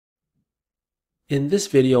In this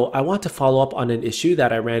video, I want to follow up on an issue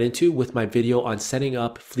that I ran into with my video on setting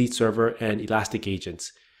up Fleet Server and Elastic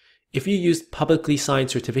agents. If you use publicly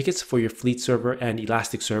signed certificates for your Fleet Server and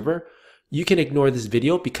Elastic server, you can ignore this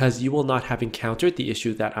video because you will not have encountered the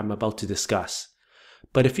issue that I'm about to discuss.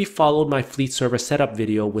 But if you followed my Fleet Server setup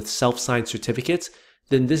video with self-signed certificates,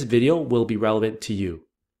 then this video will be relevant to you.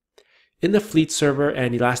 In the Fleet Server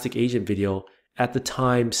and Elastic agent video, at the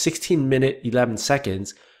time 16 minutes 11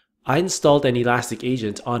 seconds, I installed an Elastic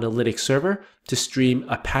agent on a Linux server to stream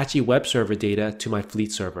Apache web server data to my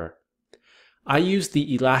Fleet server. I used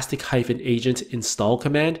the elastic-agent install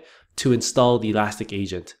command to install the Elastic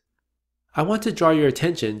agent. I want to draw your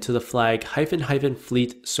attention to the flag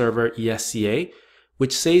 --fleet server ESCA,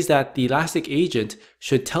 which says that the Elastic agent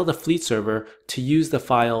should tell the Fleet server to use the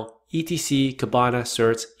file etc cabana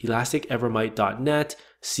certs elastic-evermite.net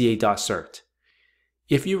ca.cert.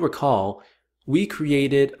 If you recall, we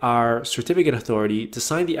created our certificate authority to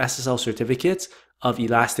sign the SSL certificates of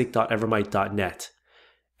elastic.evermite.net,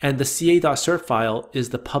 and the ca.cert file is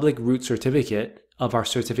the public root certificate of our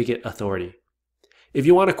certificate authority. If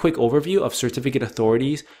you want a quick overview of certificate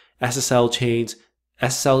authorities, SSL chains,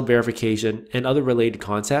 SSL verification, and other related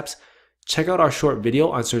concepts, check out our short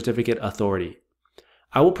video on certificate authority.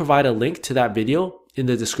 I will provide a link to that video in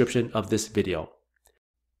the description of this video.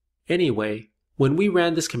 Anyway, when we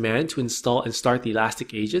ran this command to install and start the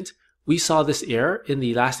Elastic agent, we saw this error in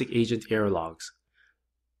the Elastic agent error logs.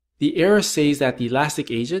 The error says that the Elastic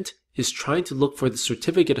agent is trying to look for the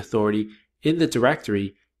certificate authority in the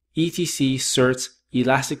directory etc certs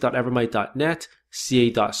elastic.evermite.net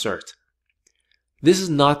ca.cert. This is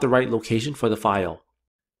not the right location for the file.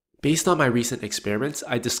 Based on my recent experiments,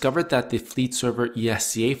 I discovered that the Fleet Server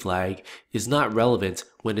ESCA flag is not relevant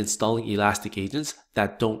when installing Elastic agents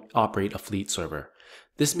that don't operate a Fleet server.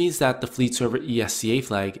 This means that the Fleet Server ESCA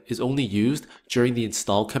flag is only used during the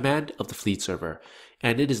install command of the Fleet server,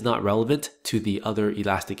 and it is not relevant to the other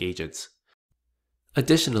Elastic agents.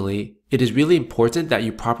 Additionally, it is really important that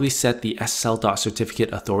you properly set the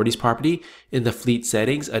SSL.certificate authorities property in the Fleet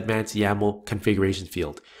Settings Advanced YAML configuration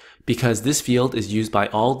field, because this field is used by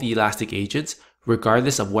all the Elastic agents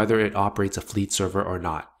regardless of whether it operates a Fleet server or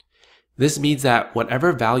not. This means that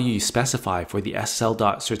whatever value you specify for the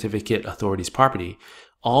SSL.certificate authorities property,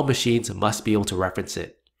 all machines must be able to reference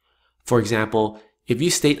it. For example, if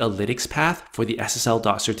you state a Linux path for the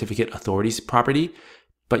SSL.certificate authorities property,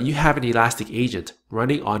 but you have an Elastic agent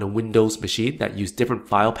running on a Windows machine that use different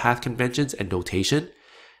file path conventions and notation,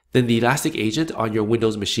 then the Elastic agent on your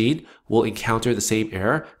Windows machine will encounter the same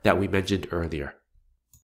error that we mentioned earlier.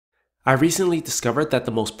 I recently discovered that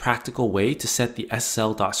the most practical way to set the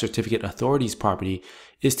SSL.certificate authorities property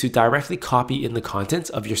is to directly copy in the contents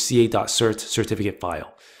of your ca.cert certificate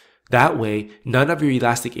file. That way, none of your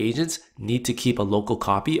Elastic agents need to keep a local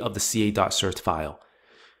copy of the ca.cert file.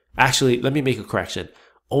 Actually, let me make a correction.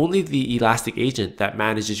 Only the Elastic agent that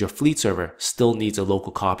manages your Fleet server still needs a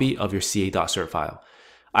local copy of your ca.cert file.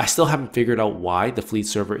 I still haven't figured out why the Fleet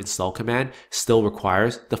server install command still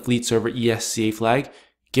requires the Fleet server ESCA flag,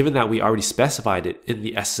 given that we already specified it in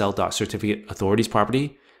the SSL.certificate authorities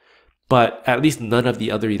property, but at least none of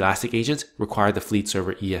the other Elastic agents require the Fleet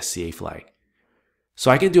server ESCA flag. So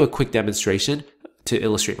I can do a quick demonstration to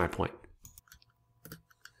illustrate my point.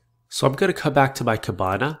 So I'm going to come back to my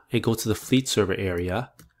Cabana and go to the Fleet server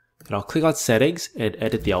area, and I'll click on settings and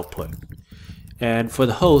edit the output. And for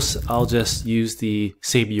the host, I'll just use the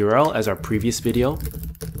same URL as our previous video.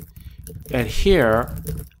 And here,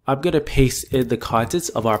 I'm going to paste in the contents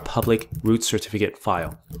of our public root certificate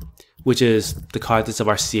file, which is the contents of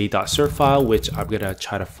our ca.cert file, which I'm going to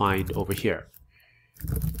try to find over here.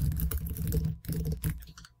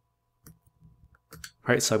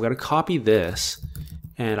 Alright, so I'm going to copy this,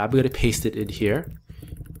 and I'm going to paste it in here.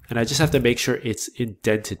 And I just have to make sure it's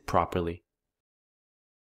indented properly.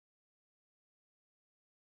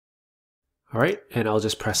 Alright, and I'll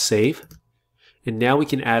just press save. And now we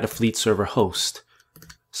can add a Fleet server host.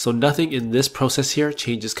 So nothing in this process here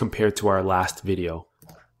changes compared to our last video.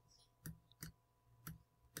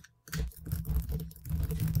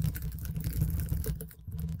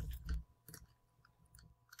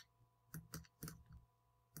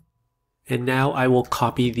 And now I will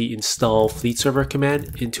copy the install Fleet server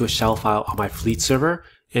command into a shell file on my Fleet server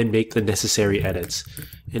and make the necessary edits.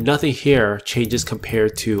 And nothing here changes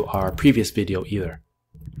compared to our previous video either.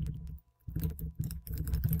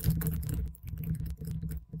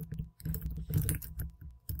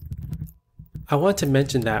 I want to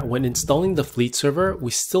mention that when installing the Fleet server, we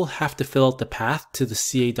still have to fill out the path to the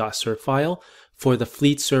ca.cert file for the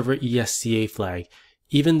Fleet server ESCA flag,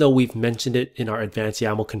 even though we've mentioned it in our advanced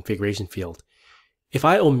YAML configuration field. If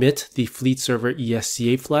I omit the fleet server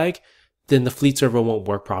ESCA flag, then the fleet server won't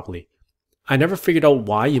work properly. I never figured out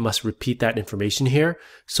why you must repeat that information here,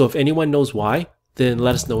 so if anyone knows why, then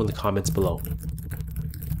let us know in the comments below.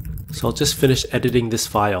 So I'll just finish editing this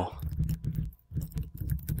file.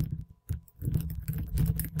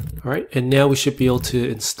 Alright, and now we should be able to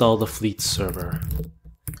install the fleet server.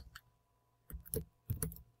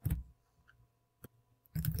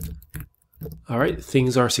 Alright,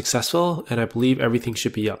 things are successful, and I believe everything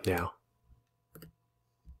should be up now.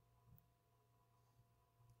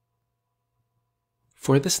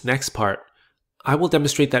 For this next part, I will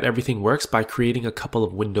demonstrate that everything works by creating a couple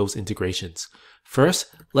of Windows integrations. First,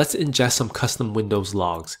 let's ingest some custom Windows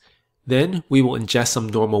logs. Then, we will ingest some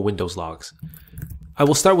normal Windows logs. I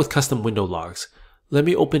will start with custom window logs. Let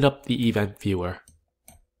me open up the event viewer.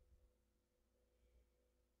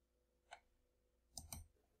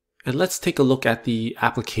 And let's take a look at the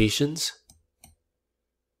applications.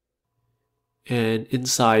 And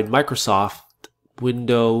inside Microsoft,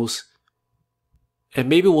 Windows, and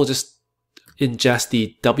maybe we'll just ingest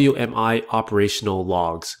the WMI operational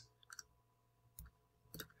logs.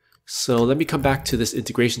 So let me come back to this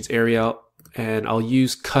integrations area and I'll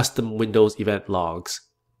use custom Windows event logs.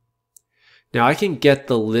 Now I can get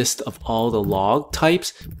the list of all the log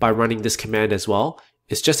types by running this command as well.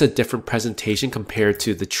 It's just a different presentation compared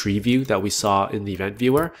to the tree view that we saw in the event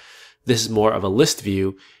viewer. This is more of a list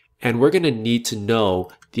view, and we're going to need to know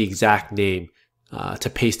the exact name to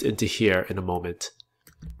paste into here in a moment.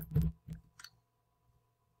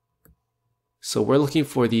 So we're looking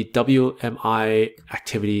for the WMI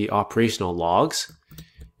activity operational logs,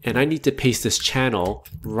 and I need to paste this channel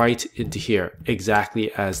right into here,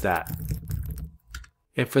 exactly as that.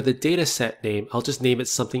 And for the dataset name, I'll just name it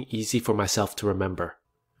something easy for myself to remember.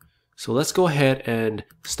 So let's go ahead and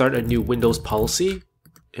start a new Windows policy,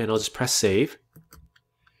 and I'll just press save.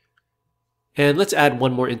 And let's add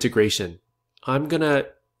one more integration. I'm gonna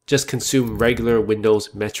just consume regular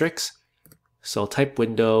Windows metrics. So I'll type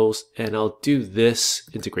Windows and I'll do this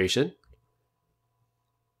integration.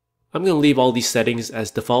 I'm gonna leave all these settings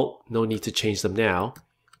as default, no need to change them now.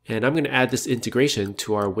 And I'm gonna add this integration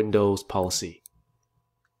to our Windows policy.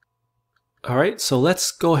 Alright, so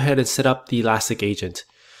let's go ahead and set up the Elastic Agent.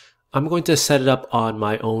 I'm going to set it up on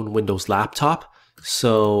my own Windows laptop.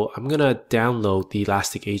 So I'm going to download the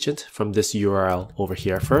Elastic Agent from this URL over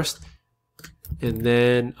here first. And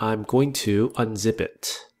then I'm going to unzip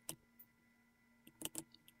it.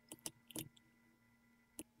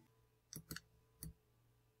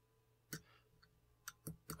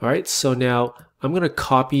 Alright, so now I'm going to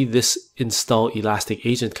copy this install Elastic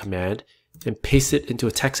Agent command and paste it into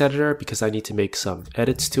a text editor because I need to make some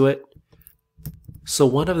edits to it. So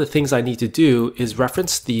one of the things I need to do is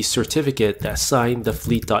reference the certificate that signed the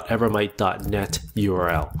fleet.evermite.net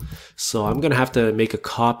URL. So I'm going to have to make a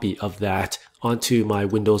copy of that onto my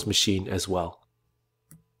Windows machine as well.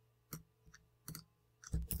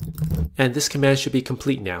 And this command should be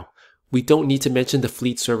complete now. We don't need to mention the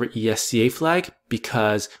fleet server ESCA flag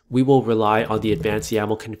because we will rely on the advanced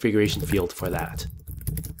YAML configuration field for that.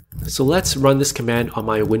 So let's run this command on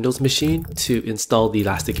my Windows machine to install the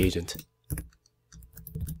Elastic Agent.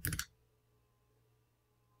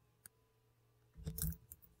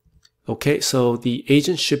 Okay, so the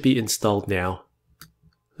agent should be installed now.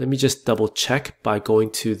 Let me just double check by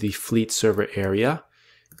going to the fleet server area.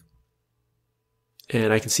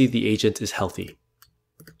 And I can see the agent is healthy.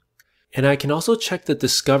 And I can also check the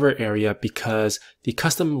discover area because the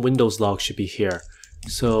custom Windows log should be here.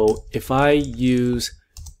 So if I use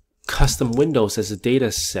custom Windows as a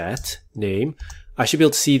data set name, I should be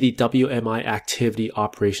able to see the WMI activity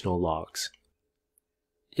operational logs.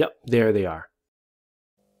 Yep, there they are.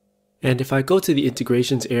 And if I go to the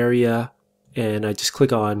integrations area and I just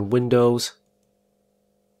click on Windows,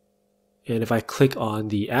 and if I click on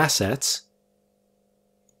the assets,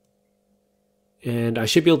 and I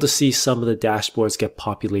should be able to see some of the dashboards get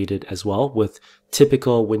populated as well with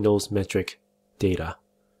typical Windows metric data.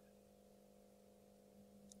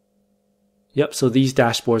 Yep, so these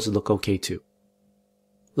dashboards look okay too.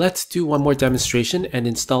 Let's do one more demonstration and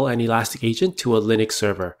install an Elastic Agent to a Linux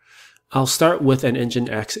server. I'll start with an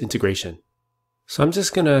Nginx integration. So I'm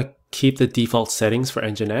just going to keep the default settings for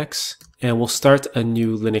Nginx, and we'll start a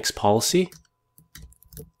new Linux policy.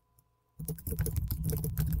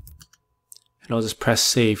 And I'll just press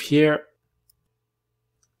save here.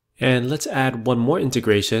 And let's add one more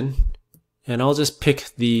integration, and I'll just pick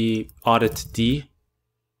the audit D.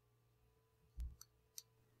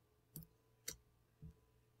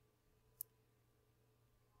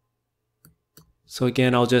 So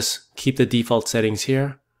again, I'll just keep the default settings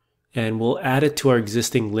here. and we'll add it to our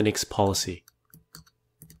existing Linux policy.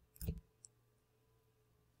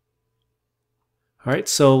 All right,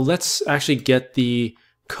 so let's actually get the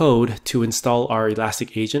code to install our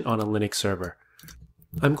Elastic Agent on a Linux server.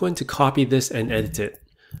 I'm going to copy this and edit it.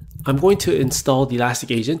 I'm going to install the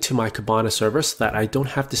Elastic Agent to my Kibana server so that I don't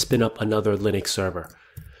have to spin up another Linux server.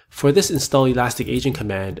 For this install Elastic Agent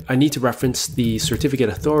command, I need to reference the certificate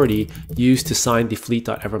authority used to sign the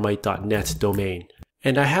fleet.evermite.net domain.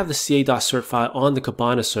 And I have the ca.cert file on the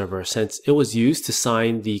Kibana server since it was used to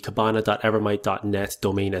sign the kibana.evermite.net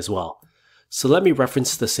domain as well. So let me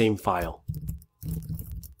reference the same file.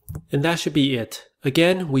 And that should be it.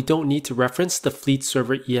 Again, we don't need to reference the fleet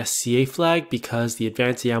server ESCA flag because the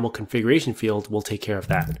advanced YAML configuration field will take care of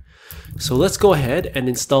that. So let's go ahead and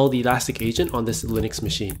install the Elastic Agent on this Linux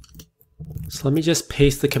machine. So let me just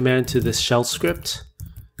paste the command to this shell script,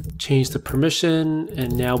 change the permission,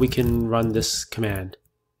 and now we can run this command.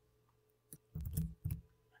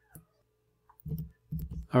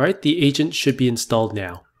 All right, the agent should be installed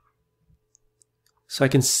now. So I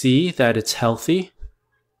can see that it's healthy.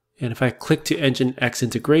 And if I click to Nginx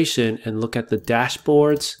integration and look at the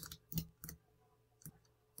dashboards,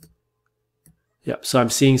 yep, so I'm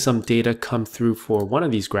seeing some data come through for one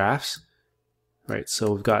of these graphs. Right,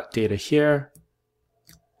 so we've got data here,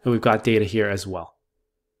 and we've got data here as well.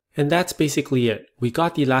 And that's basically it. We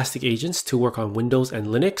got the Elastic Agents to work on Windows and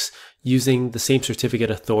Linux using the same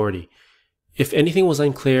certificate authority. If anything was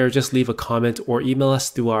unclear, just leave a comment or email us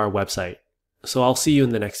through our website. So I'll see you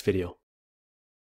in the next video.